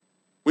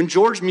When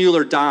George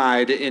Mueller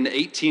died in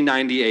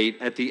 1898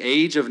 at the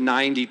age of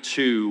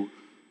 92,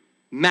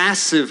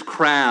 massive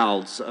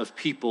crowds of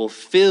people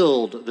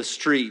filled the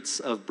streets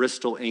of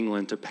Bristol,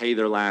 England to pay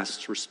their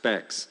last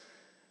respects.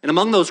 And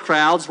among those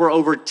crowds were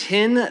over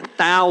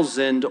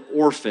 10,000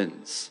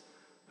 orphans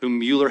whom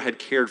Mueller had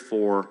cared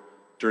for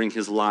during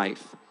his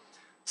life.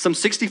 Some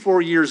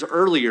 64 years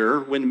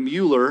earlier, when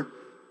Mueller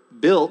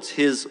built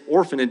his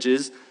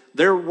orphanages,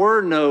 there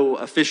were no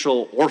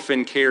official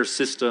orphan care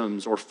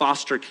systems or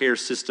foster care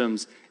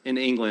systems in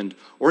England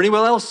or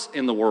anywhere else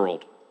in the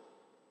world.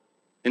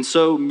 And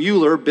so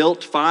Mueller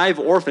built 5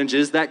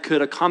 orphanages that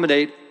could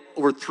accommodate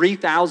over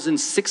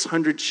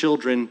 3,600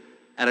 children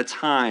at a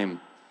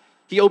time.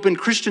 He opened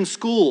Christian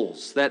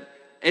schools that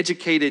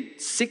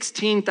educated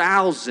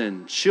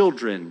 16,000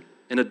 children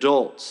and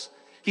adults.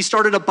 He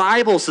started a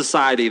Bible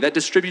society that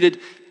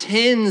distributed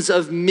tens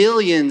of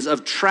millions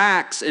of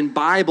tracts and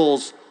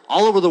Bibles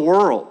all over the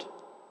world.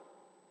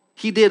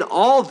 He did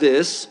all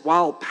this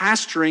while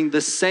pastoring the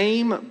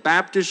same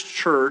Baptist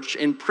church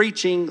and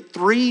preaching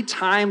 3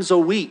 times a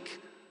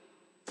week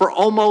for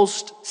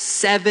almost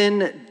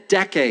 7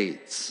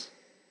 decades,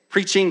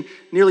 preaching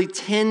nearly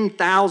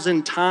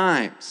 10,000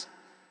 times.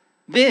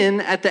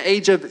 Then, at the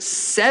age of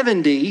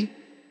 70,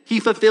 he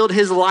fulfilled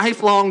his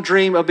lifelong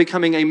dream of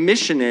becoming a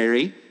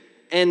missionary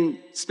and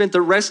spent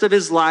the rest of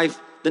his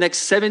life, the next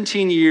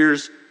 17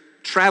 years,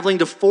 traveling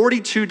to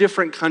 42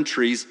 different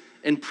countries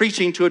and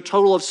preaching to a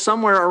total of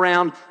somewhere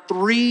around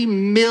 3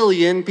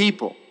 million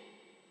people.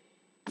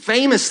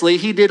 Famously,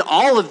 he did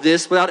all of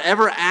this without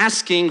ever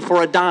asking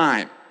for a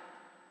dime,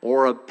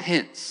 or a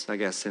pence, I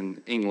guess,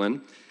 in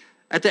England.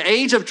 At the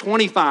age of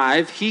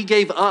 25, he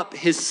gave up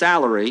his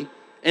salary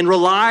and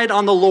relied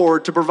on the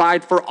Lord to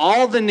provide for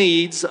all the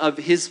needs of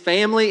his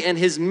family and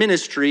his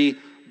ministry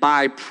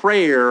by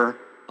prayer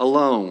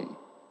alone.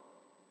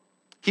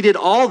 He did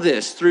all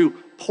this through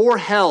poor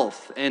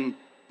health and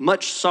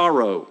much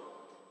sorrow.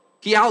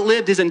 He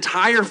outlived his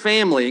entire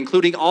family,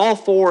 including all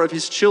 4 of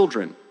his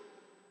children.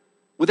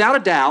 Without a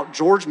doubt,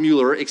 George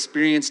Mueller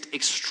experienced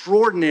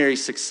extraordinary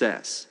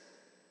success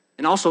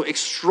and also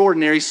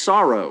extraordinary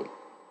sorrow.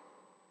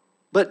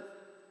 But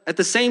at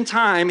the same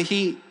time,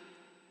 he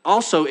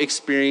also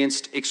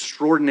experienced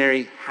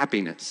extraordinary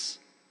happiness.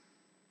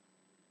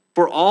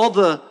 For all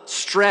the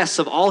stress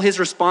of all his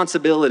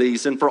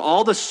responsibilities and for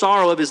all the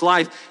sorrow of his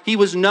life, he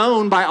was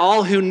known by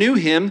all who knew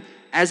him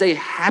as a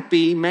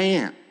happy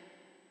man.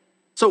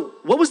 So,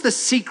 what was the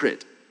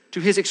secret to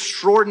his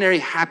extraordinary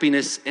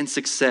happiness and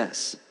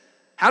success?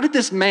 How did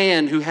this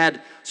man who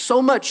had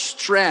so much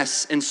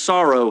stress and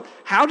sorrow,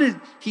 how did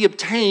he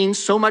obtain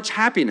so much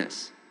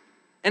happiness?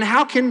 And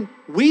how can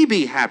we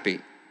be happy?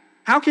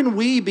 How can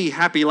we be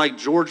happy like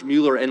George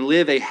Mueller and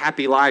live a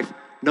happy life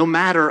no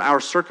matter our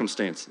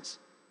circumstances?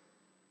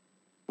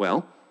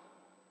 Well,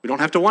 we don't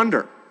have to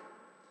wonder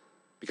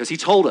because he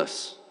told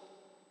us.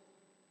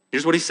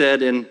 Here's what he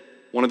said in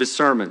one of his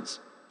sermons.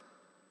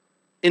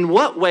 In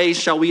what way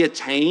shall we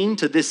attain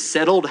to this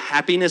settled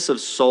happiness of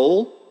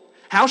soul?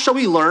 How shall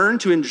we learn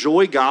to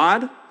enjoy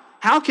God?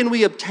 How can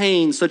we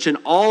obtain such an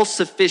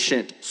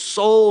all-sufficient,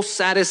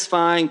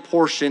 soul-satisfying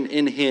portion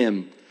in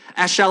him,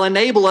 as shall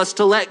enable us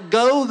to let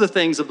go the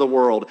things of the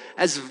world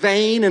as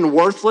vain and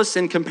worthless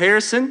in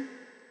comparison?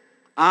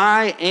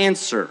 I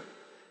answer,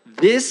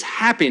 this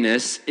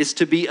happiness is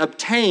to be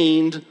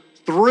obtained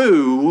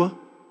through...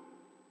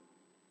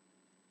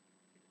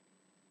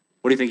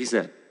 What do you think he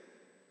said?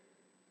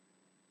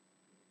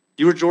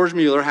 You were George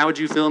Mueller, how would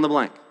you fill in the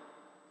blank?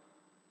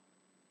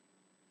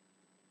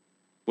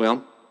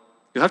 Well,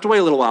 you'll have to wait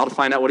a little while to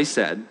find out what he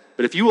said,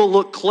 but if you will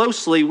look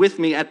closely with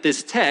me at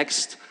this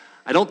text,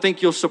 I don't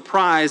think you'll be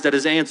surprised at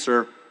his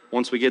answer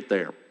once we get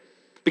there.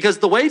 Because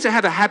the way to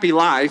have a happy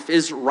life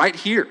is right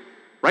here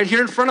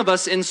in front of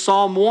us in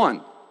Psalm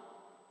 1.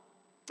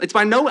 It's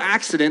by no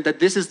accident that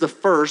this is the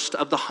first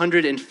of the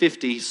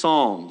 150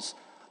 Psalms.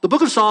 The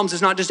book of Psalms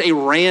is not just a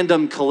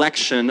random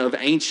collection of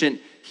ancient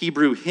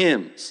Hebrew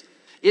hymns.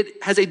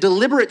 It has a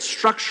deliberate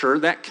structure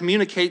that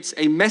communicates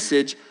a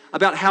message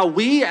about how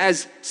we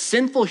as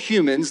sinful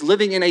humans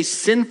living in a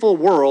sinful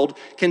world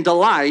can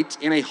delight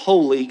in a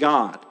holy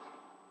God.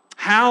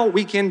 How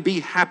we can be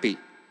happy.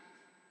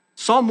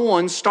 Psalm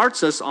 1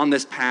 starts us on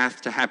this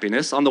path to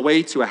happiness, on the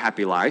way to a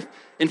happy life.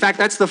 In fact,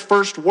 that's the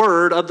first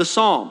word of the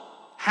psalm,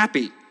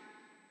 happy.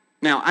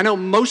 Now, I know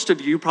most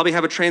of you probably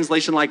have a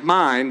translation like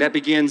mine that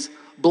begins,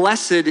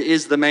 blessed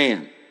is the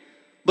man.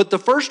 But the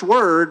first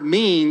word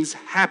means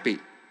happy.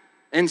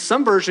 And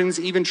some versions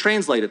even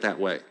translate it that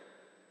way.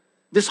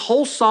 This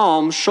whole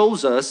psalm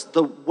shows us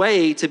the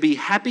way to be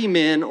happy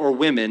men or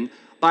women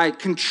by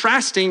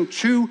contrasting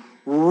 2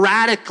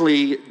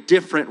 radically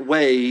different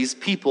ways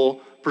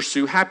people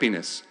pursue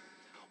happiness.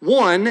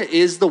 One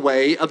is the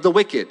way of the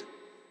wicked.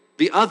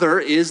 The other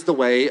is the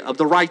way of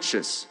the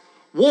righteous.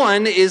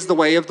 One is the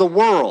way of the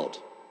world.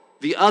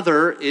 The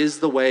other is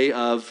the way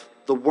of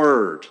the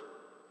word.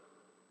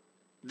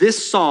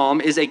 This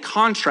psalm is a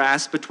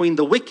contrast between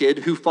the wicked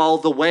who follow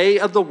the way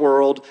of the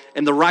world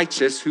and the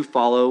righteous who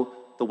follow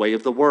the way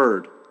of the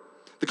word.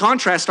 The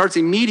contrast starts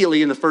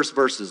immediately in the first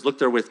verses. Look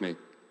there with me.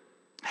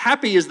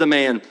 Happy is the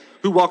man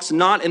who walks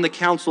not in the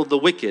counsel of the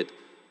wicked,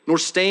 nor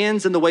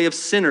stands in the way of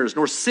sinners,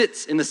 nor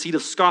sits in the seat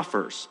of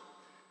scoffers.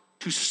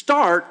 To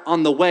start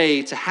on the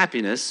way to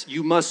happiness,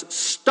 you must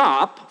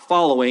stop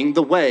following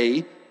the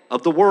way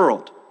of the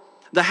world.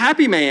 The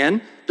happy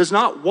man does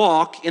not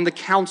walk in the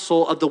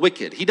counsel of the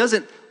wicked. He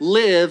doesn't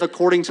live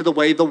according to the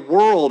way the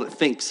world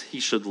thinks he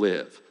should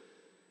live.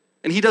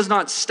 And he does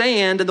not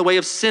stand in the way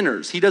of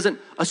sinners. He doesn't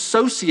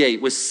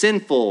associate with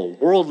sinful,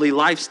 worldly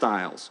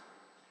lifestyles.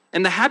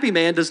 And the happy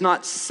man does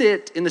not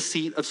sit in the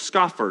seat of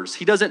scoffers.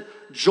 He doesn't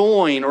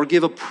join or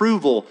give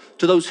approval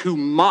to those who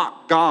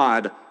mock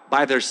God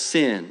by their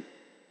sin.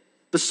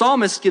 The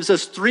psalmist gives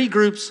us three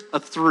groups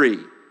of three.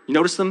 You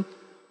notice them?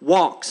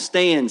 Walk,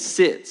 stand,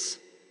 sits,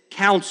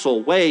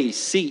 counsel, way,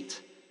 seat,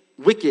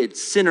 wicked,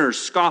 sinners,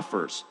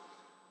 scoffers.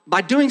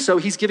 By doing so,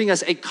 he's giving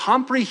us a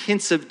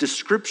comprehensive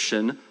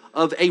description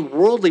of a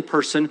worldly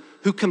person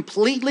who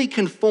completely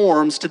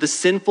conforms to the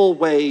sinful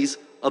ways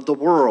of the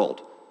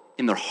world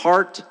in their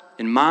heart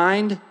and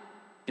mind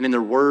and in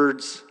their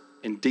words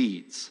and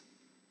deeds.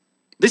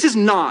 This is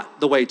not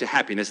the way to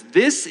happiness.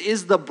 This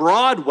is the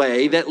broad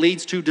way that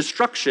leads to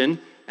destruction,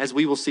 as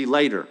we will see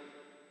later.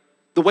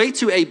 The way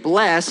to a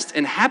blessed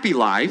and happy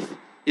life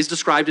is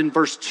described in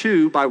verse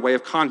 2 by way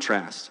of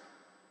contrast.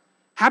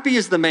 Happy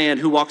is the man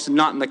who walks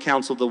not in the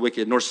counsel of the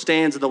wicked, nor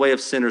stands in the way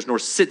of sinners, nor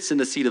sits in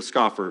the seat of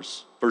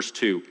scoffers. Verse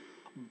 2.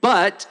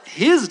 But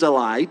his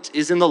delight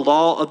is in the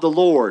law of the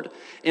Lord,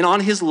 and on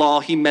his law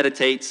he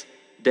meditates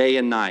day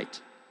and night.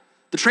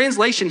 The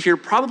translation here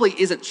probably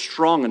isn't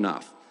strong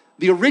enough.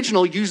 The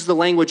original uses the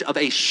language of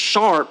a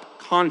sharp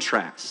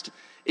contrast.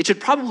 It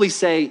should probably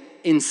say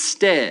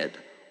instead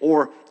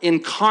or in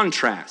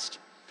contrast.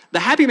 The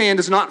happy man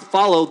does not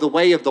follow the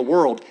way of the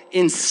world.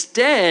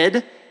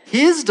 Instead,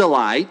 his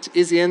delight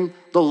is in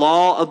the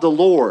law of the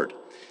Lord.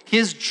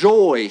 His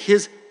joy,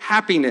 his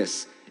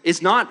happiness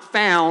is not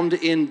found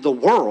in the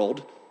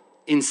world.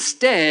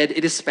 Instead,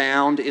 it is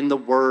found in the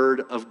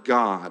Word of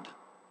God.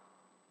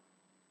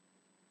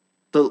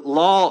 The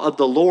law of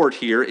the Lord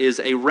here is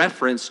a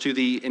reference to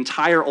the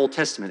entire Old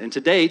Testament, and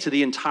today to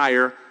the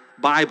entire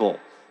Bible.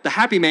 The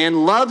happy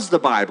man loves the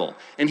Bible,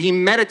 and he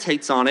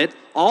meditates on it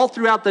all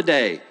throughout the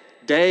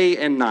day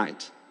and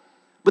night.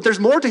 But there's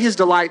more to his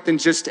delight than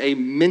just a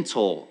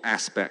mental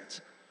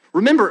aspect.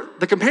 Remember,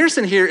 the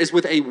comparison here is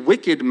with a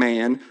wicked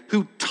man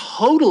who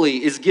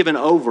totally is given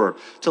over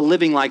to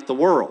living like the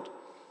world.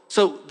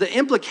 So the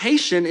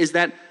implication is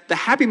that the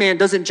happy man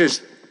doesn't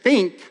just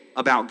think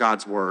about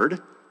God's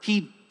word,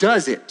 he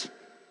does it.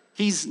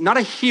 He's not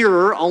a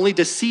hearer, only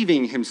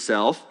deceiving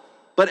himself,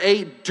 but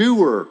a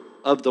doer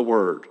of the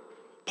word.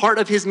 Part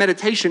of his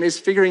meditation is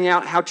figuring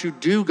out how to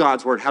do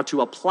God's word, how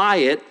to apply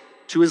it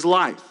to his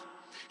life.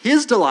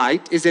 His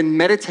delight is in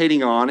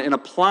meditating on and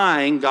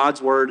applying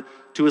God's word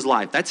to his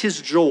life. That's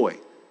his joy.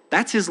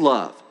 That's his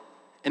love.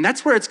 And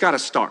that's where it's got to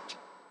start.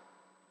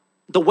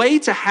 The way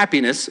to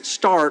happiness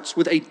starts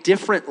with a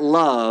different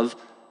love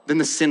than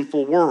the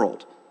sinful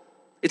world.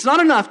 It's not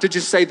enough to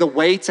just say the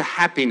way to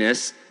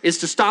happiness is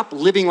to stop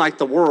living like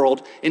the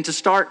world and to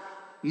start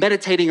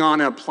meditating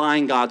on and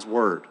applying God's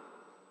word.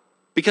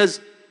 Because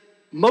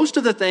most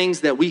of the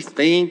things that we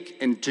think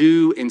and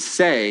do and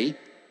say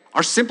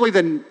are simply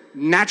the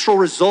natural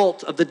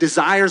result of the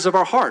desires of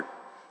our heart.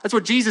 That's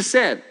what Jesus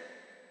said.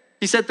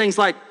 He said things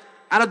like,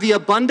 out of the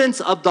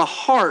abundance of the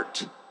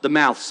heart, the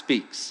mouth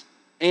speaks.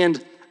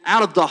 And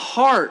out of the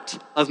heart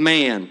of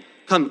man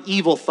come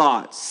evil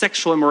thoughts,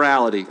 sexual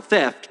immorality,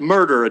 theft,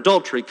 murder,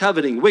 adultery,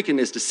 coveting,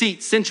 wickedness,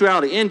 deceit,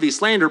 sensuality, envy,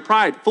 slander,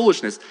 pride,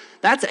 foolishness.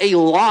 That's a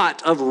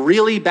lot of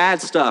really bad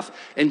stuff.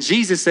 And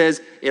Jesus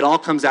says it all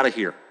comes out of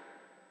here.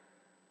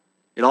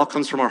 It all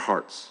comes from our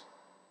hearts.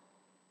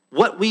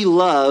 What we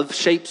love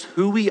shapes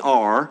who we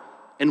are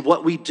and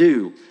what we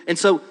do. And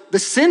so the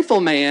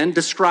sinful man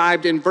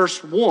described in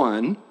verse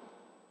 1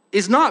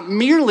 is not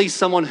merely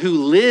someone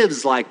who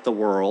lives like the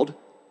world.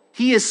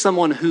 He is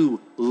someone who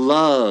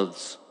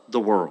loves the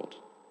world.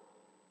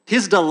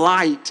 His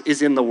delight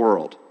is in the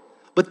world.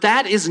 But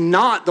that is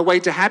not the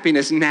way to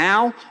happiness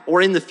now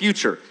or in the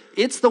future.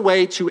 It's the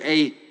way to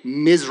a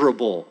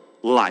miserable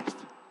life.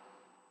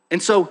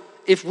 And so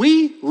if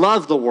we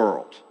love the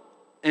world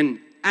and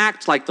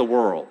act like the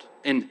world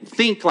and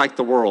think like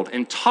the world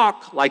and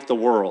talk like the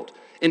world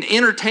and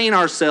entertain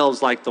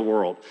ourselves like the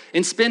world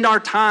and spend our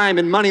time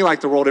and money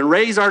like the world and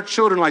raise our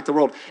children like the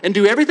world and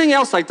do everything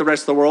else like the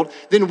rest of the world,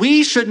 then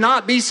we should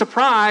not be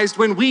surprised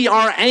when we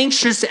are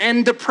anxious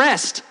and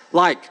depressed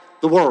like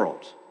the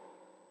world.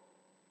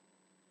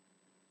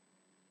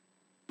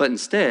 But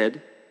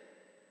instead,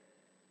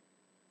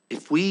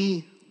 if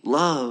we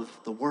love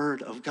the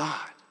Word of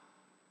God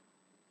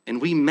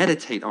and we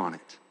meditate on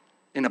it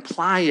and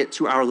apply it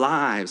to our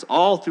lives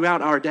all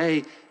throughout our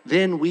day,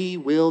 then we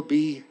will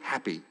be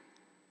happy.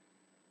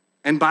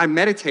 And by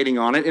meditating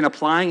on it and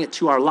applying it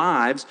to our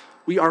lives,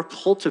 we are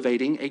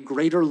cultivating a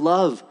greater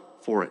love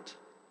for it.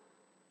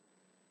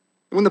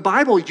 When the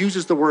Bible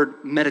uses the word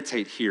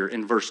meditate here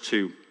in verse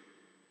 2,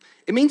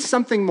 It means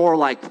something more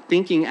like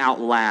thinking out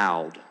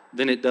loud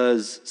than it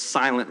does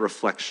silent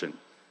reflection.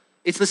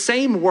 It's the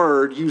same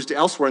word used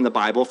elsewhere in the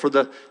Bible for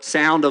the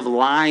sound of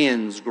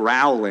lions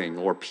growling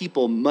or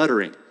people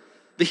muttering.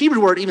 The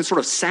Hebrew word even sort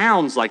of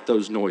sounds like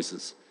those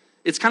noises.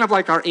 It's kind of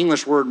like our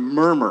English word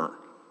murmur.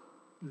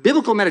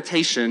 Biblical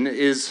meditation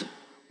is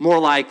more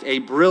like a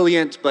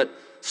brilliant but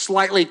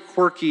slightly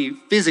quirky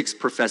physics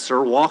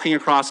professor walking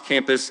across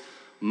campus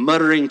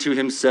muttering to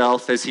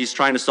himself as he's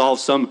trying to solve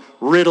some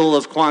riddle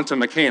of quantum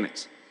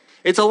mechanics.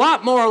 It's a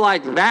lot more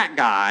like that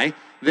guy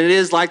than it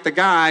is like the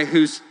guy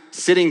who's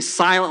sitting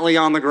silently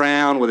on the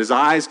ground with his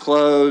eyes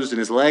closed and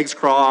his legs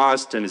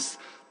crossed and his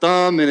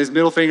thumb and his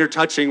middle finger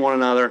touching one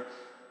another.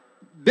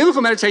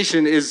 Biblical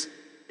meditation is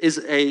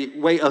a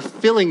way of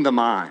filling the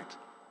mind.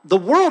 The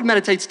world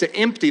meditates to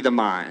empty the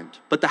mind,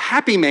 but the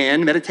happy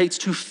man meditates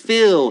to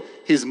fill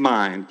his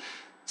mind,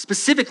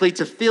 specifically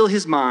to fill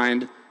his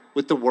mind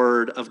with the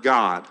Word of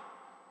God.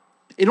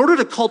 In order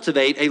to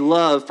cultivate a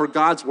love for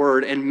God's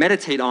Word and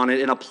meditate on it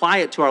and apply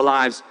it to our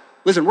lives,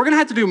 listen, we're going to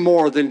have to do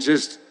more than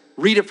just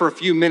read it for a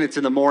few minutes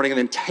in the morning and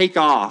then take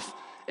off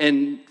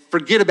and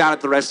forget about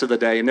it the rest of the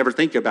day and never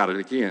think about it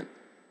again.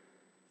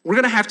 We're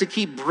going to have to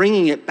keep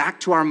bringing it back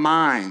to our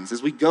minds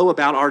as we go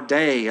about our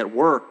day at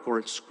work or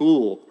at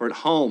school or at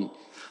home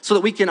so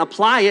that we can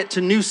apply it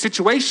to new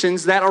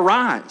situations that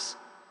arise.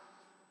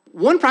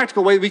 One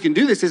practical way we can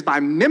do this is by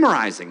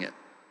memorizing it,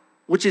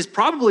 which is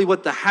probably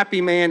what the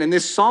happy man in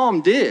this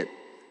psalm did.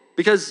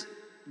 Because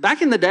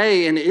back in the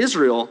day in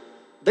Israel,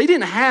 they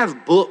didn't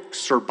have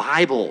books or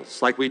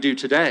Bibles like we do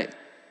today.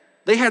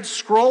 They had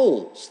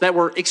scrolls that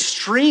were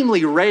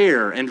extremely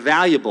rare and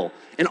valuable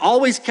and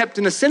always kept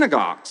in the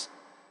synagogues.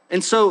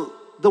 And so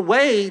the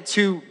way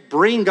to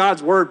bring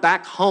God's word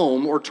back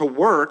home or to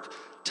work,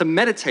 to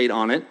meditate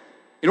on it,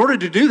 in order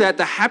to do that,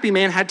 the happy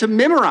man had to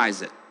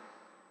memorize it.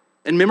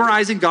 And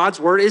memorizing God's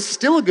word is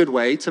still a good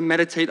way to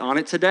meditate on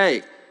it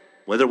today.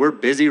 Whether we're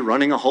busy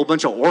running a whole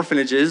bunch of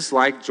orphanages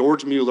like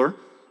George Mueller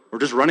or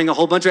just running a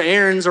whole bunch of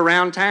errands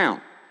around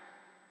town.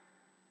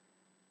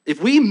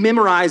 If we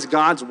memorize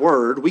God's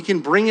word, we can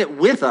bring it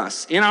with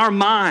us in our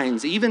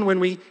minds, even when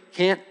we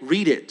can't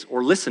read it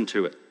or listen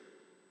to it.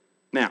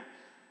 Now,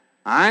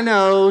 I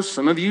know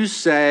some of you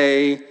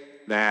say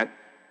that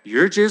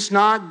you're just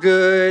not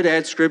good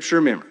at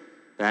scripture memory,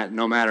 that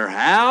no matter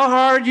how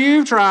hard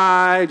you've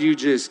tried, you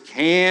just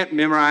can't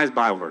memorize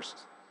Bible verses.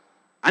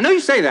 I know you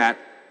say that,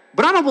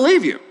 but I don't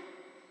believe you.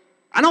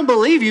 I don't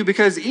believe you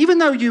because even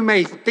though you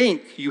may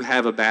think you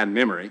have a bad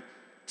memory,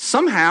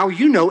 somehow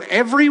you know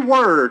every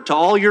word to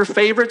all your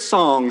favorite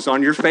songs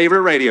on your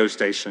favorite radio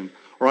station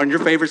or on your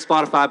favorite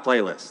Spotify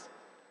playlist.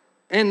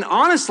 And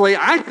honestly,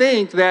 I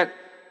think that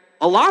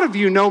a lot of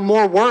you know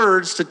more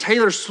words to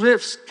Taylor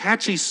Swift's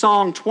catchy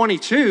song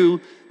 22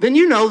 than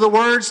you know the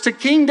words to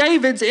King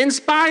David's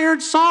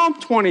inspired Psalm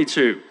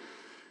 22.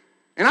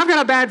 And I've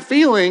got a bad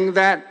feeling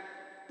that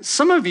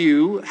some of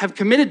you have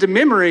committed to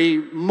memory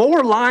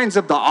more lines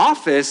of The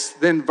Office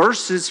than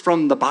verses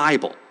from the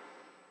Bible.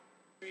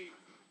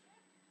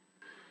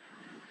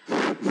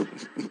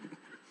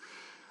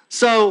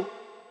 So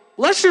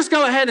let's just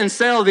go ahead and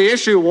settle the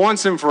issue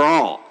once and for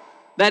all.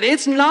 That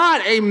it's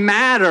not a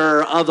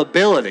matter of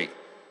ability.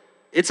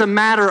 It's a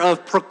matter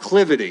of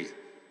proclivity.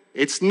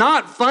 It's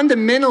not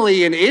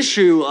fundamentally an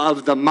issue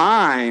of the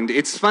mind.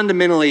 It's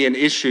fundamentally an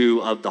issue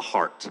of the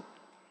heart.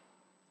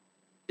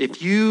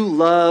 If you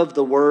love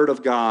the Word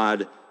of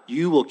God,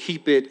 you will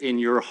keep it in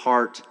your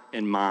heart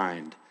and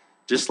mind,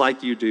 just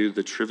like you do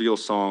the trivial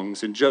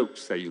songs and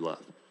jokes that you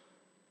love.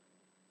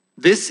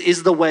 This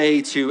is the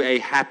way to a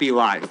happy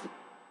life.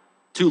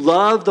 To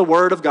love the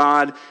Word of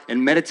God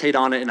and meditate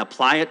on it and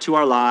apply it to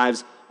our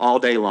lives all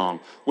day long.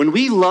 When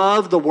we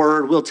love the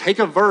Word, we'll take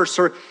a verse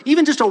or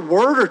even just a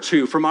word or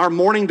two from our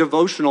morning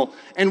devotional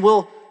and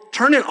we'll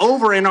turn it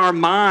over in our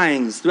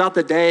minds throughout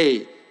the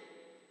day.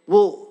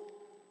 We'll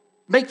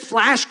make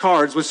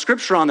flashcards with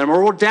scripture on them,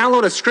 or we'll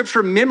download a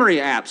scripture memory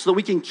app so that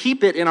we can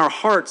keep it in our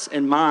hearts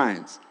and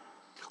minds.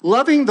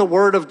 Loving the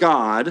Word of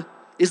God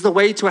is the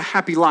way to a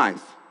happy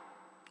life.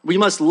 We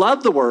must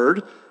love the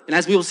Word, and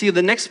as we will see in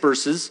the next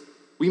verses,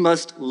 we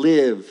must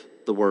live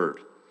the Word.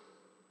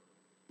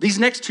 These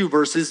next two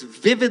verses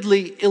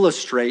vividly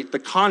illustrate the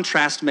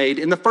contrast made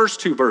in the first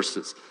two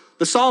verses.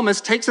 The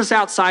psalmist takes us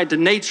outside to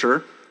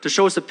nature to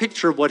show us a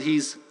picture of what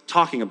he's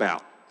talking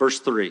about. Verse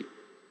 3.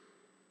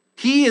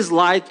 He is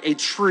like a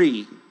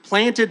tree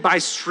planted by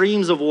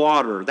streams of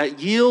water that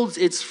yields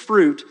its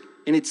fruit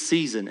in its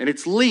season, and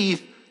its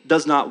leaf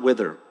does not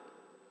wither.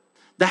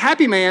 The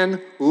happy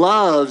man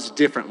loves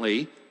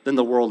differently than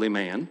the worldly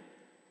man.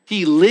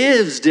 He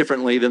lives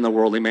differently than the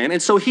worldly man,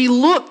 and so he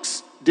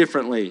looks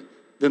differently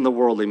than the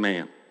worldly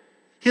man.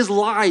 His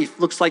life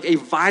looks like a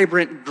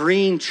vibrant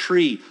green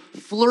tree,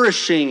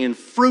 flourishing and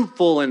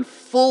fruitful and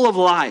full of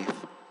life.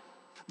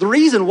 The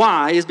reason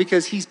why is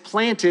because he's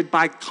planted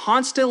by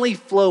constantly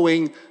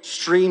flowing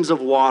streams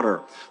of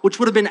water, which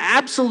would have been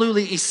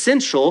absolutely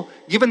essential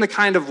given the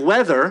kind of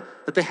weather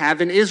that they have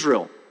in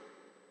Israel.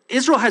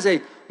 Israel has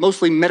a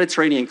mostly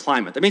Mediterranean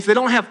climate. That means they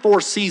don't have 4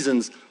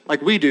 seasons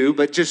like we do,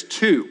 but just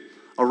 2,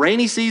 a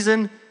rainy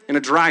season and a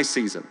dry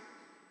season.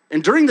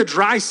 And during the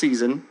dry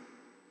season,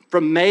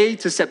 from May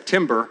to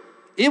September,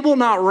 it will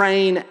not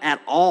rain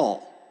at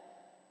all.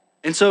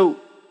 And so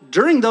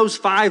during those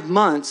 5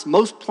 months,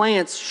 most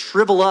plants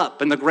shrivel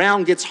up and the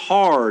ground gets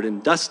hard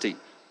and dusty.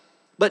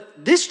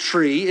 But this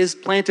tree is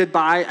planted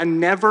by a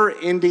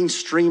never-ending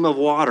stream of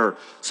water,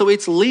 so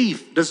its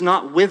leaf does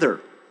not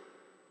wither.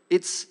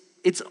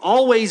 It's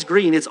always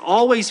green, it's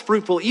always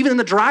fruitful, even in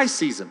the dry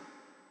season.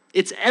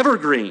 It's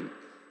evergreen.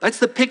 That's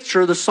the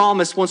picture the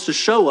psalmist wants to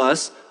show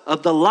us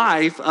of the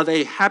life of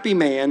a happy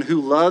man who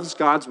loves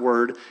God's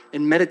word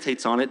and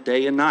meditates on it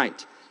day and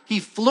night. He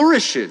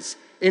flourishes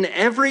in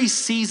every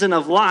season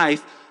of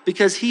life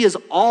because he is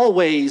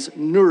always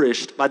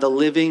nourished by the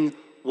living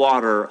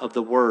water of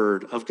the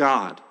word of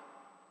God.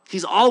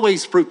 He's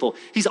always fruitful.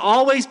 He's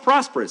always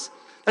prosperous.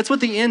 That's what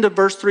the end of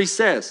verse 3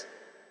 says.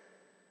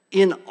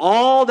 In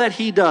all that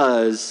he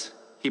does,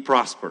 he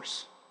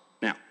prospers.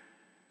 Now,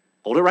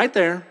 hold it right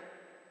there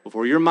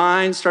before your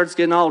mind starts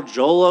getting all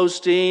Joel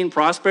Osteen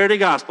prosperity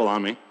gospel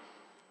on me.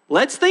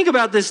 Let's think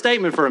about this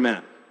statement for a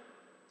minute.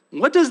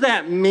 What does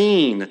that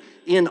mean?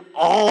 In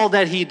all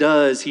that he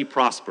does, he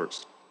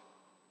prospers.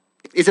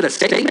 Is it a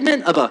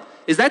statement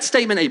is that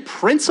statement a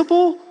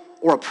principle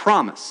or a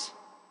promise?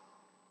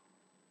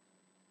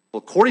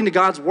 Well, according to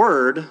God's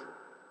word,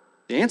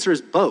 the answer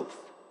is both.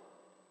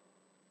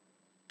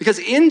 Because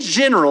in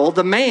general,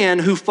 the man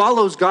who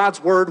follows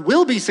God's word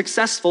will be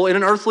successful in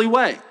an earthly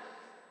way.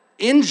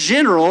 In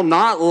general,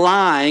 not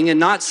lying and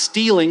not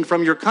stealing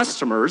from your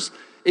customers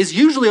is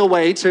usually a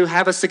way to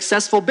have a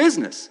successful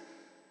business.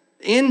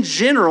 In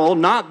general,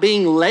 not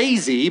being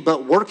lazy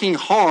but working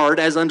hard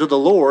as unto the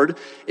Lord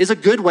is a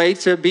good way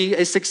to be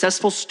a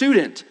successful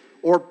student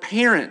or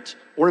parent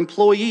or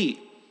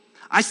employee.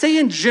 I say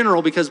in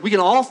general because we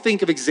can all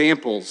think of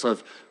examples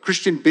of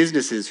Christian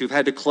businesses who've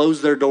had to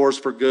close their doors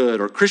for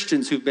good, or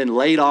Christians who've been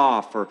laid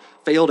off or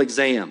failed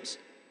exams.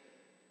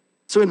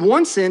 So in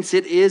one sense,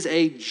 it is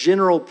a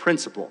general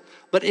principle,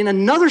 but in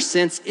another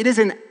sense, it is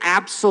an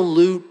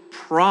absolute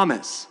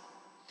promise.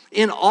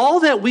 In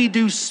all that we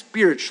do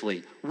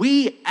spiritually,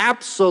 we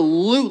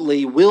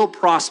absolutely will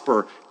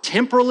prosper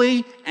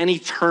temporally and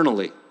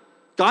eternally.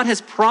 God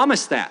has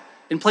promised that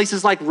in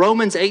places like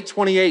Romans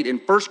 8:28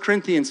 and 1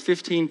 Corinthians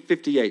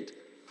 15:58.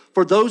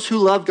 For those who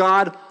love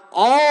God,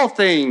 all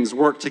things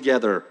work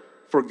together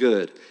for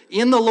good.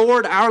 In the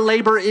Lord, our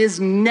labor is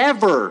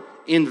never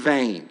in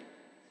vain.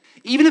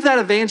 Even if that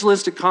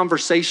evangelistic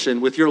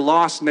conversation with your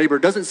lost neighbor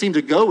doesn't seem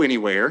to go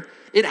anywhere,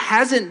 it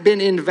hasn't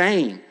been in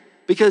vain,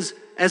 because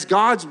as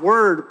God's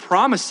word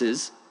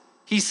promises,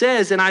 he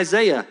says in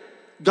Isaiah,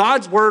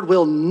 God's word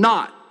will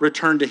not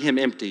return to him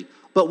empty,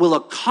 but will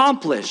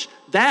accomplish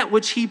that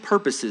which he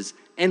purposes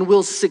and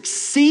will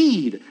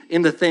succeed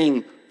in the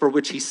thing for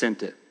which he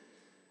sent it.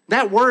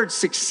 That word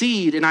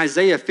succeed in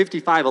Isaiah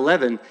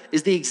 55:11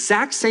 is the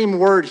exact same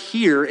word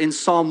here in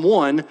Psalm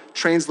 1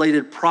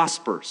 translated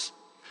prospers.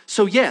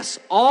 So yes,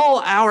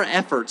 all our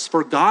efforts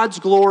for God's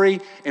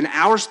glory and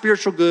our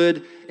spiritual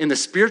good and the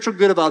spiritual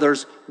good of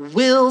others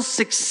will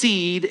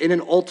succeed in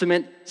an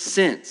ultimate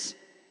sense.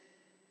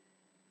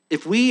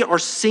 If we are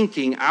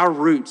sinking our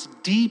roots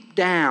deep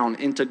down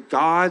into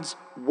God's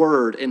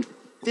word and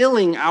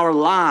filling our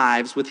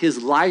lives with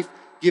his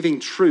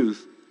life-giving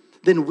truth,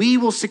 then we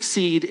will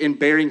succeed in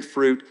bearing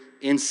fruit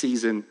in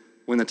season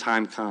when the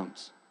time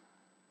comes.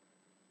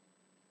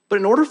 But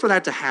in order for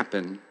that to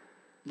happen,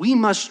 we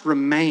must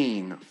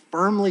remain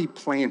firmly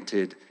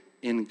planted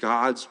in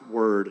God's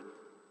word,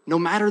 no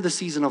matter the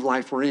season of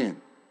life we're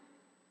in.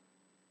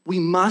 We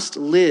must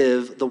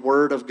live the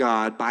word of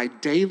God by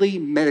daily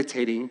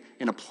meditating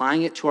and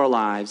applying it to our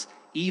lives,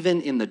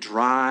 even in the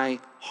dry,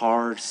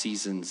 hard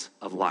seasons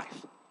of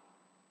life.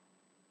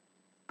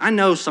 I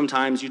know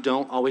sometimes you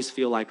don't always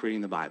feel like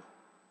reading the Bible.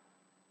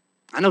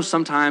 I know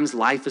sometimes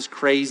life is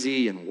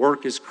crazy and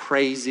work is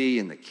crazy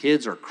and the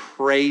kids are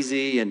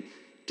crazy and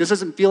it just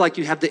doesn't feel like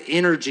you have the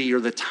energy or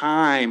the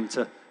time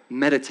to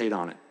meditate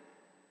on it.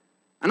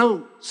 I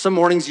know some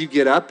mornings you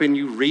get up and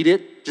you read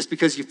it just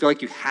because you feel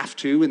like you have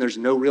to and there's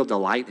no real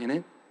delight in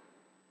it.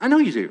 I know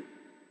you do,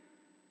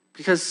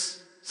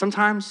 because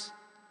sometimes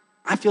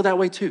I feel that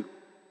way too.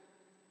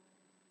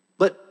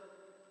 But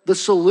the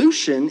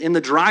solution in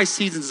the dry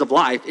seasons of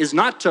life is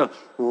not to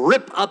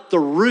rip up the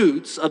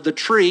roots of the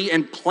tree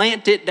and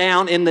plant it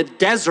down in the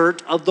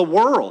desert of the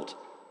world.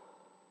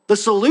 The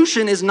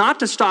solution is not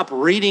to stop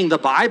reading the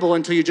Bible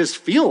until you just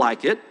feel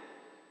like it.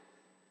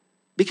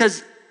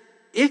 Because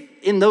if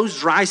in those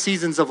dry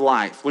seasons of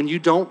life, when you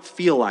don't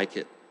feel like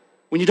it,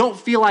 when you don't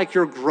feel like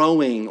you're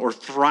growing or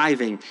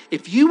thriving,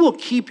 if you will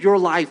keep your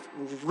life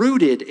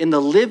rooted in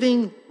the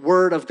living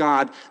word of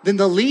God, then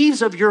the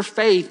leaves of your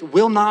faith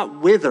will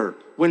not wither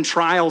when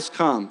trials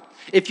come.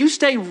 If you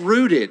stay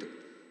rooted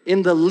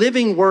in the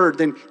living word,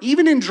 then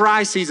even in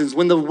dry seasons,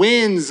 when the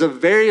winds of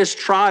various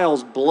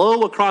trials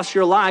blow across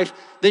your life,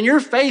 then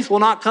your faith will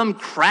not come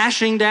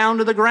crashing down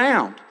to the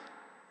ground.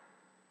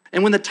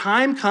 And when the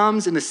time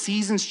comes and the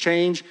seasons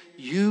change,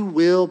 you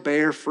will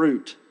bear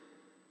fruit.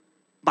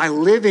 By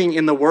living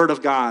in the Word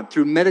of God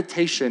through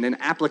meditation and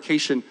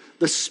application,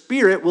 the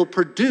Spirit will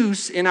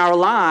produce in our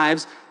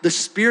lives the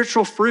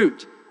spiritual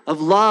fruit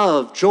of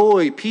love,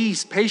 joy,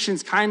 peace,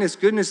 patience, kindness,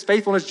 goodness,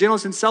 faithfulness,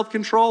 gentleness, and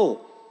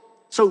self-control.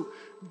 So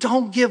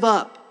don't give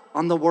up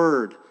on the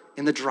Word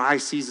in the dry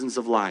seasons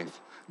of life.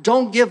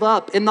 Don't give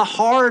up in the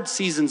hard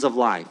seasons of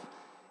life.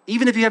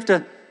 Even if you have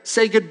to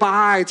say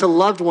goodbye to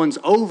loved ones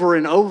over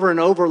and over and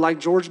over like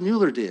George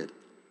Mueller did.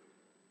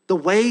 The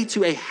way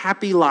to a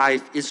happy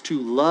life is to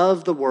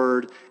love the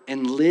Word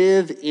and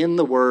live in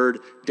the Word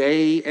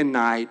day and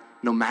night,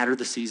 no matter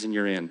the season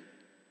you're in.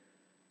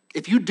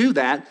 If you do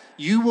that,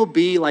 you will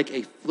be like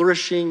a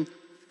flourishing,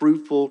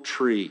 fruitful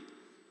tree,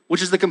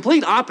 which is the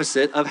complete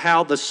opposite of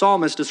how the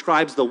psalmist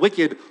describes the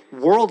wicked,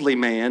 worldly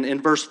man in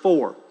verse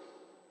 4.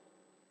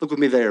 Look with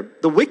me there.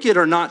 The wicked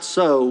are not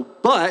so,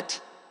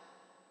 but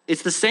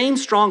it's the same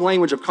strong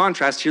language of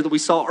contrast here that we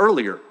saw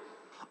earlier.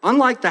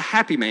 Unlike the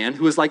happy man,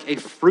 who is like a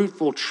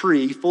fruitful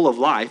tree full of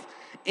life,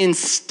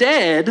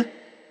 instead,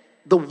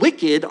 the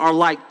wicked are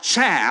like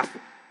chaff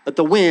that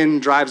the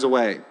wind drives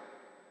away.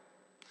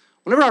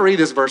 Whenever I read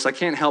this verse, I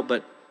can't help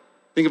but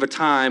think of a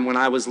time when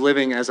I was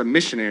living as a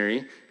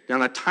missionary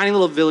down a tiny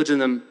little village in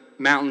the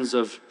mountains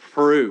of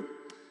Peru.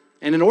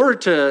 And in order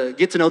to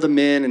get to know the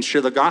men and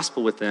share the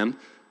gospel with them,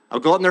 I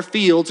would go out in their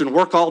fields and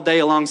work all day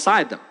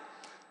alongside them.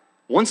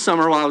 One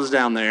summer while I was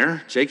down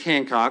there, Jake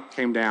Hancock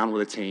came down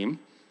with a team.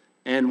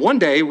 And one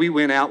day we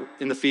went out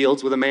in the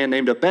fields with a man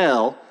named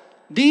Abel,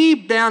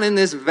 deep down in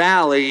this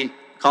valley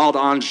called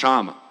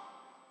Anshama.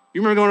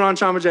 You remember going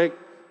to Anshama, Jake?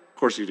 Of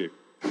course you do.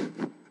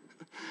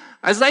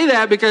 I say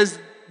that because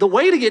the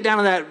way to get down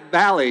to that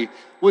valley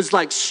was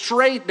like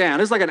straight down.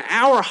 It was like an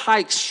hour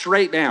hike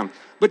straight down.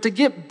 But to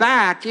get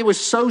back, it was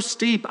so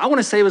steep. I want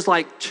to say it was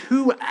like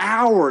 2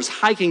 hours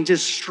hiking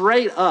just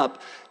straight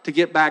up to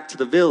get back to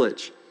the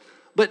village.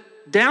 But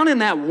down in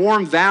that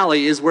warm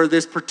valley is where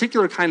this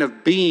particular kind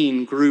of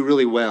bean grew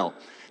really well.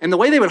 And the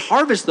way they would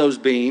harvest those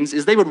beans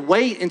is they would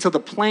wait until the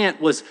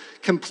plant was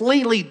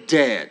completely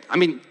dead. I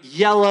mean,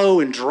 yellow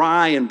and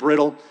dry and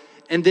brittle.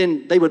 And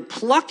then they would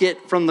pluck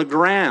it from the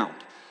ground,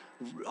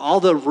 all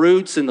the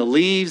roots and the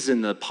leaves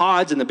and the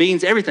pods and the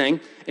beans, everything.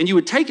 And you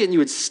would take it and you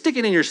would stick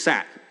it in your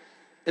sack.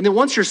 And then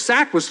once your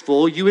sack was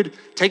full, you would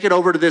take it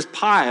over to this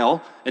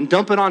pile and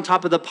dump it on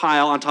top of the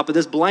pile, on top of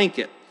this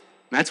blanket.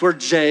 And that's where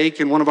Jake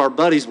and one of our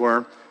buddies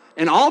were.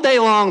 And all day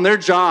long, their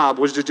job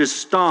was to just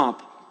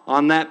stomp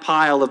on that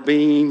pile of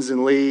beans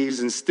and leaves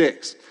and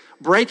sticks,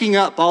 breaking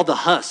up all the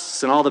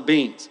husks and all the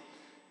beans.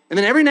 And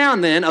then every now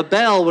and then,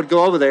 Abel would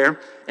go over there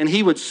and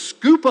he would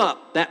scoop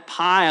up that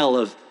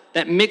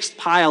mixed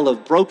pile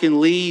of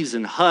broken leaves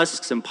and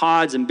husks and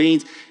pods and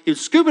beans. He would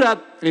scoop it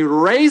up and he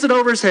would raise it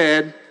over his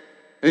head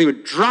and he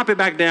would drop it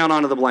back down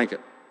onto the blanket.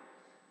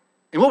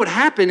 And what would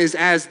happen is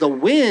as the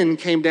wind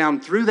came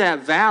down through that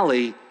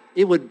valley,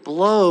 it would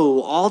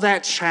blow all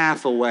that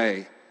chaff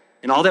away.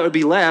 And all that would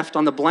be left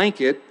on the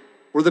blanket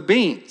were the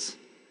beans.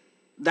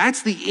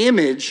 That's the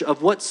image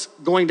of what's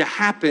going to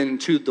happen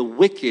to the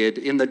wicked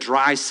in the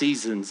dry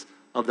seasons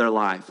of their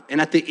life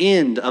and at the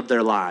end of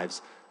their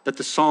lives that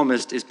the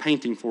psalmist is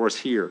painting for us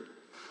here.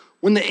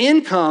 When the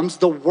end comes,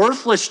 the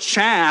worthless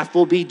chaff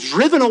will be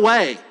driven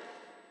away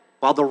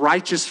while the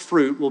righteous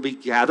fruit will be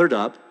gathered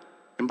up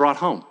and brought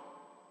home.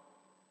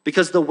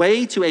 Because the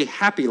way to a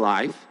happy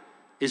life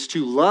is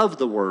to love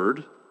the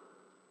Word,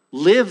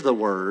 live the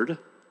Word,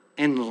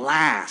 and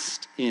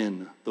last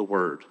in the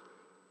Word.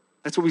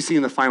 That's what we see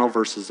in the final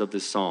verses of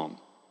this psalm.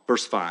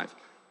 Verse 5.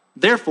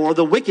 Therefore,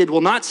 the wicked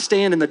will not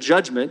stand in the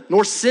judgment,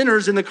 nor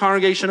sinners in the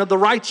congregation of the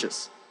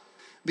righteous.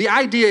 The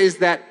idea is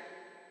that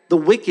the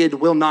wicked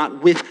will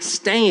not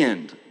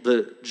withstand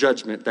the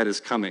judgment that is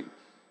coming.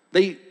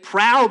 They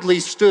proudly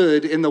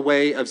stood in the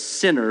way of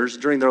sinners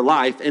during their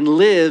life and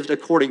lived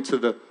according to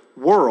the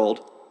world.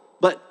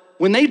 But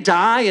when they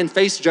die and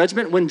face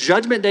judgment, when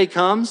judgment day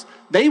comes,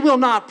 they will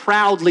not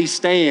proudly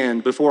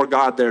stand before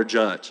God their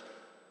judge.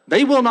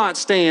 They will not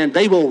stand,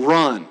 they will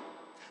run.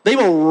 They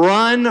will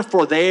run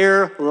for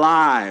their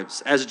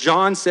lives, as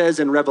John says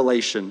in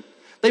Revelation.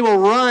 They will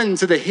run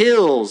to the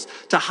hills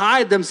to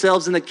hide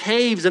themselves in the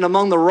caves and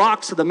among the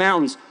rocks of the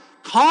mountains,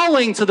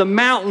 calling to the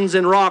mountains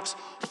and rocks,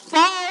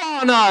 fall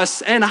on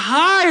us and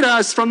hide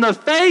us from the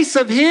face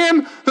of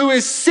him who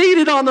is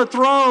seated on the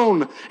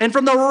throne and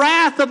from the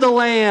wrath of the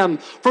Lamb,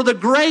 for the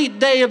great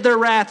day of their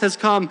wrath has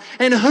come.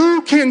 And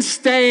who can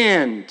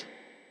stand?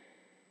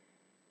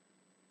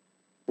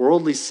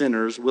 Worldly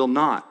sinners will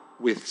not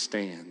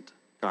withstand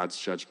God's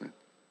judgment.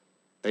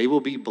 They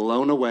will be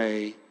blown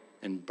away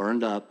and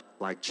burned up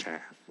like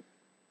chaff.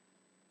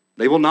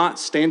 They will not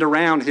stand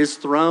around his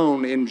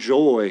throne in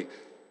joy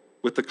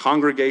with the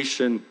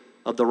congregation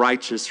of the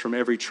righteous from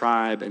every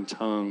tribe and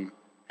tongue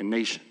and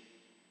nation.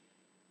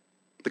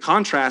 The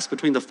contrast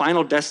between the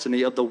final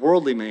destiny of the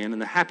worldly man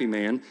and the happy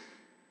man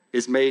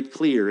is made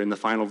clear in the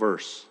final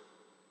verse.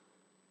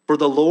 For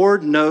the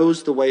Lord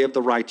knows the way of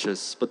the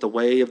righteous, but the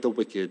way of the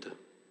wicked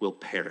will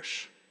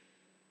perish.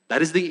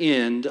 That is the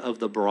end of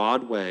the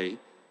broad way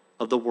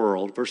of the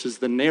world versus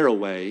the narrow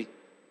way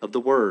of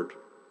the word.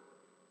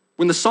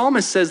 When the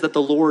psalmist says that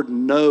the Lord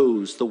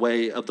knows the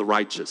way of the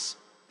righteous,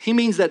 he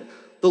means that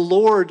the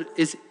Lord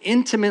is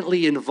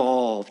intimately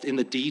involved in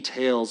the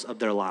details of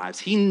their lives.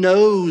 He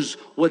knows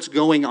what's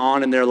going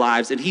on in their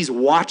lives, and he's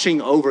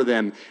watching over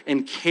them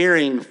and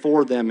caring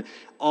for them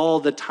all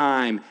the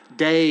time,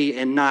 day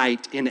and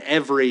night, in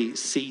every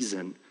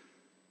season.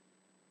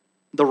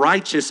 The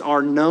righteous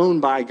are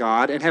known by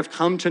God and have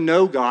come to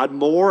know God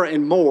more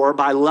and more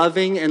by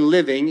loving and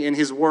living in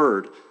his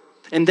word.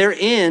 And their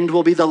end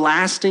will be the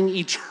lasting,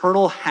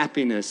 eternal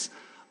happiness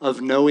of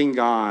knowing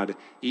God,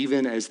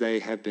 even as they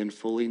have been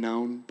fully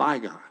known by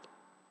God.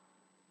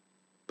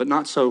 But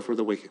not so for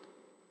the wicked.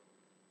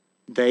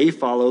 They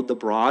followed the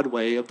broad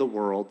way of the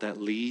world that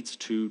leads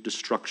to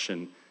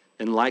destruction.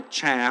 And like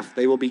chaff,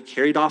 they will be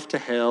carried off to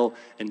hell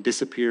and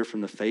disappear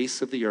from the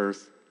face of the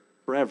earth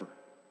forever.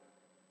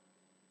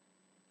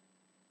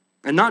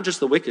 And not just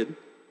the wicked,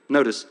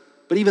 notice,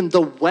 but even the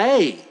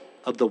way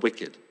of the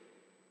wicked.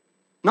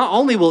 Not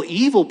only will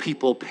evil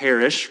people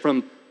perish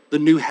from the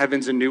new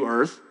heavens and new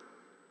earth,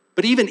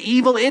 but even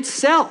evil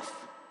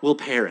itself will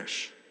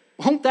perish.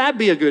 Won't that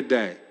be a good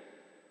day?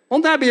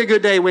 Won't that be a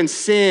good day when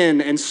sin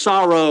and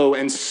sorrow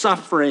and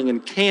suffering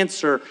and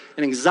cancer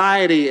and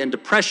anxiety and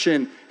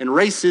depression and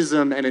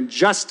racism and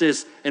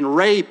injustice and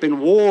rape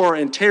and war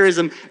and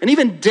terrorism and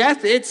even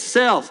death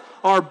itself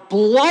are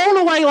blown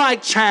away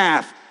like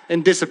chaff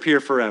and disappear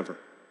forever?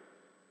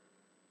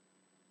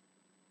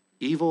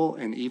 Evil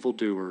and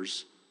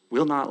evildoers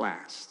will not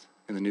last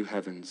in the new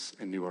heavens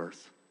and new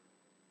earth,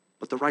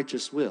 but the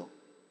righteous will.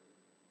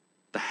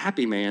 The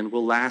happy man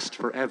will last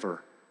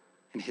forever,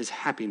 and his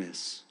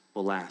happiness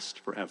will last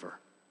forever.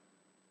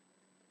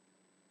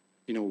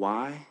 You know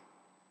why?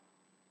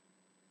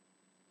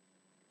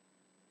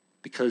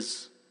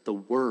 Because the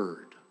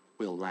word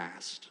will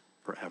last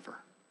forever.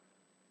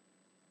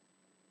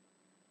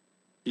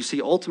 You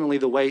see, ultimately,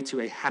 the way to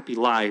a happy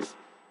life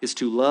is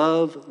to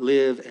love,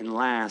 live, and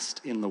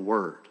last in the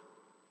word.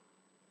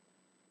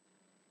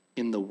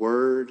 In the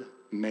word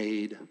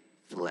made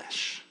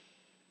flesh.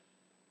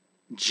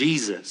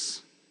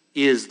 Jesus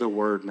is the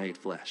word made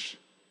flesh.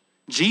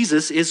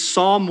 Jesus is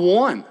Psalm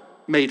 1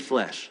 made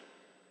flesh.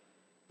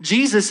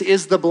 Jesus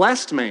is the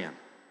blessed man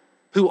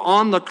who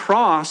on the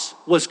cross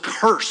was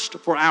cursed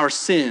for our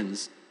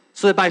sins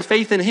so that by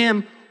faith in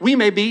him we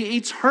may be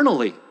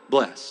eternally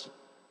blessed.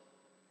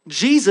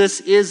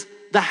 Jesus is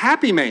the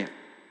happy man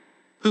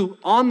who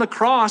on the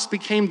cross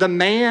became the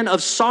man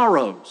of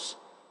sorrows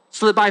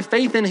so that by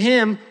faith in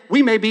him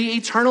we may be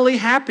eternally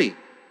happy.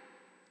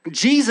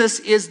 Jesus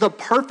is the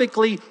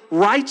perfectly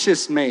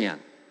righteous man,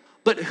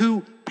 but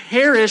who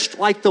perished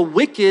like the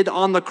wicked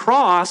on the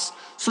cross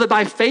so that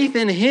by faith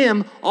in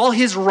him, all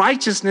his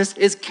righteousness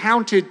is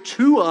counted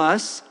to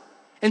us,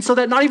 and so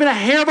that not even a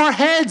hair of our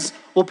heads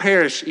will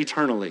perish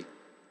eternally.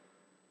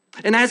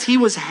 And as he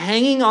was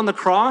hanging on the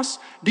cross,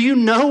 do you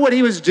know what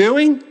he was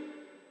doing?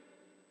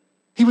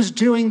 He was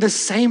doing the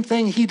same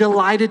thing he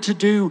delighted to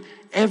do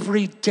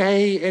every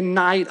day and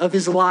night of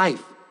his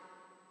life.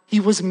 He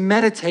was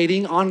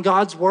meditating on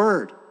God's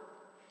word.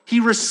 He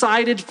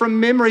recited from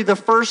memory the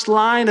first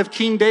line of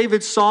King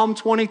David's Psalm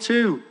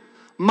 22.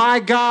 My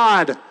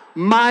God,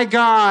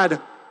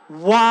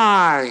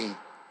 why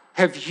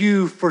have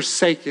you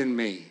forsaken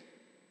me?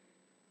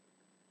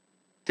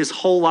 His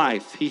whole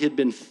life, he had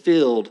been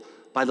filled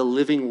by the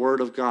living word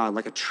of God,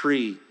 like a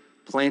tree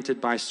planted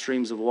by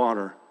streams of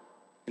water,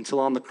 until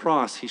on the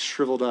cross he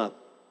shriveled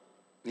up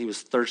and he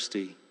was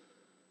thirsty.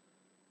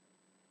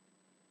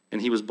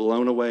 And he was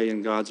blown away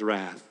in God's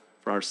wrath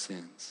for our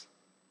sins.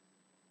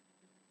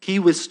 He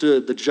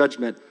withstood the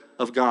judgment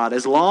of God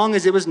as long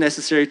as it was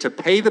necessary to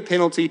pay the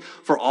penalty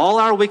for all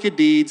our wicked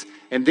deeds,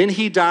 and then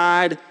he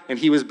died and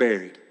he was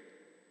buried.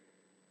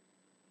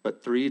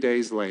 But 3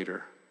 days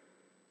later,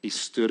 he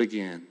stood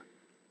again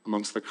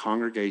amongst the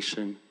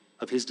congregation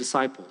of his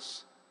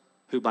disciples,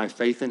 who by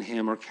faith in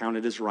him are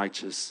counted as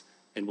righteous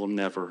and will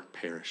never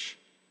perish.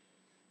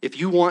 If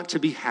you want to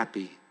be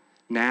happy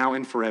now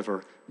and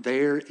forever,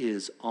 there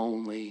is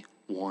only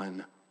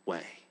one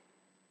way.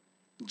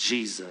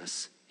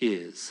 Jesus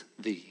is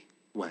the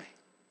way.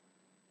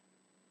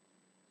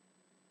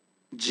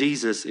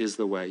 Jesus is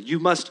the way. You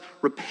must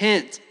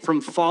repent from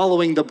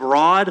following the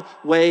broad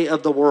way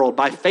of the world.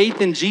 By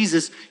faith in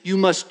Jesus, you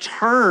must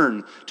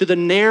turn to the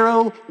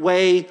narrow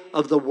way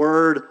of the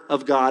Word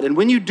of God. And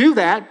when you do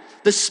that,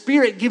 the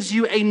Spirit gives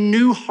you a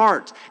new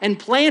heart. And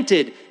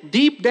planted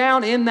deep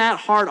down in that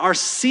heart are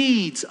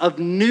seeds of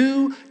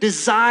new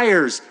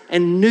desires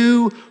and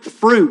new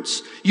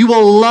fruits. You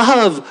will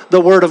love the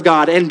Word of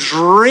God and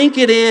drink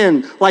it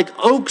in like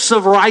oaks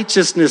of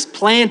righteousness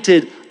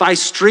planted by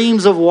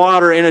streams of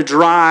water in a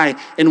dry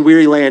and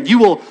weary land. You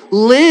will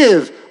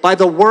live by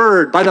the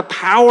Word, by the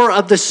power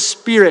of the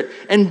Spirit,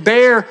 and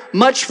bear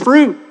much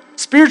fruit,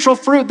 spiritual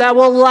fruit that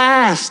will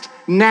last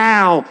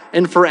now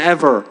and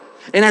forever.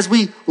 And as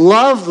we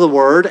love the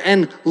Word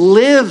and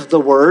live the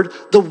Word,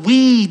 the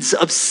weeds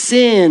of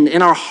sin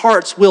in our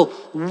hearts will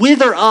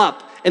wither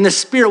up and the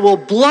Spirit will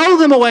blow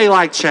them away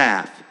like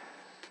chaff.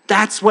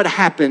 That's what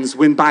happens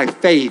when by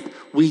faith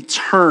we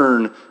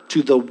turn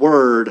to the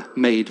Word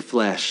made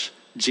flesh,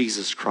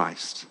 Jesus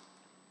Christ.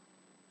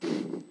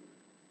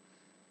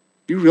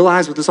 You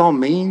realize what this all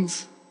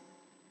means?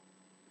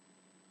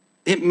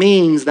 It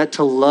means that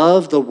to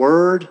love the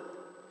Word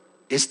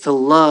is to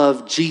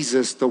love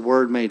Jesus, the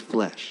Word made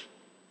flesh.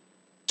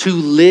 To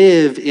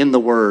live in the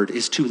Word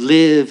is to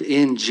live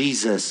in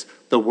Jesus,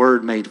 the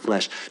Word made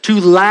flesh. To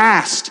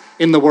last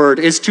in the Word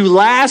is to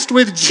last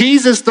with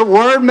Jesus, the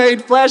Word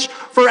made flesh,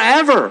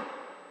 forever.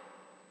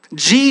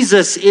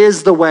 Jesus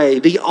is the way,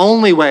 the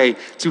only way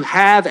to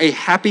have a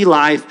happy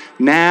life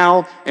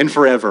now and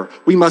forever.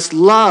 We must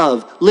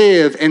love,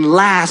 live, and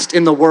last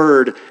in the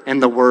Word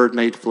and the Word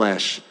made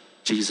flesh,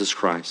 Jesus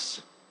Christ.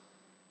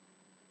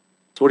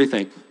 So what do you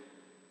think?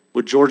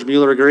 Would George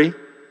Mueller agree?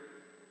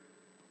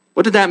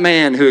 What did that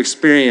man who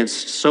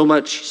experienced so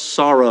much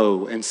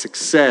sorrow and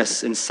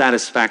success and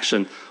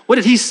satisfaction, what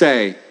did he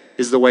say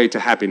is the way to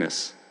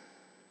happiness?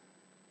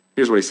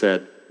 Here's what he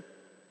said.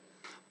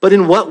 But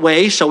in what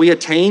way shall we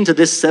attain to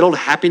this settled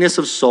happiness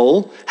of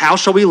soul? How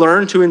shall we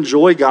learn to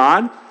enjoy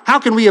God? How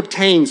can we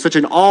obtain such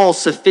an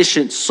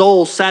all-sufficient,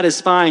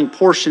 soul-satisfying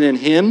portion in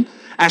Him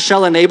as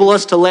shall enable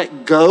us to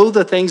let go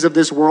the things of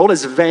this world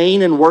as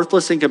vain and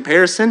worthless in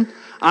comparison?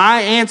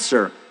 I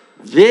answer,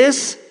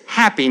 this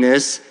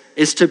happiness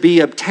is to be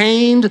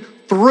obtained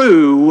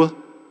through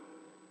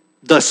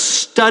the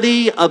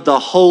study of the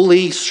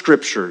Holy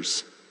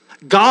Scriptures.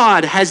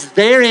 God has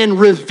therein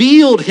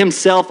revealed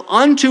Himself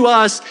unto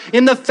us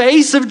in the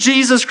face of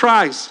Jesus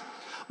Christ.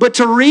 But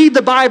to read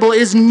the Bible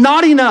is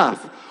not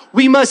enough.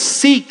 We must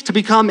seek to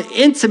become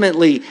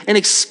intimately and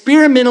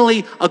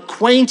experimentally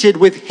acquainted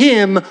with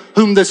Him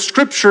whom the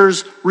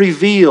Scriptures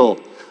reveal,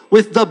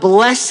 with the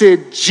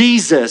blessed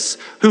Jesus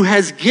who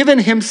has given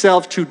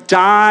Himself to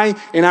die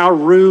in our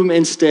room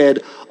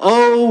instead.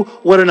 Oh,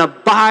 what an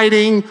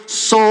abiding,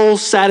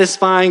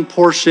 soul-satisfying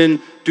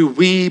portion do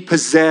we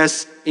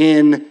possess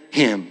in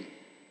Him.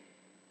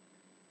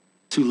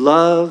 To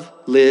love,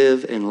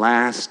 live, and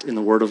last in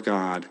the Word of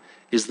God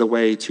is the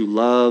way to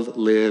love,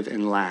 live,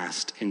 and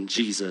last in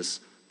Jesus,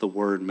 the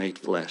Word made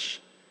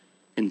flesh.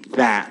 And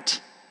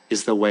that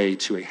is the way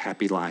to a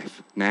happy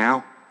life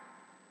now,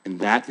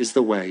 and that is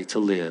the way to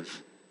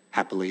live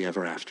happily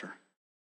ever after.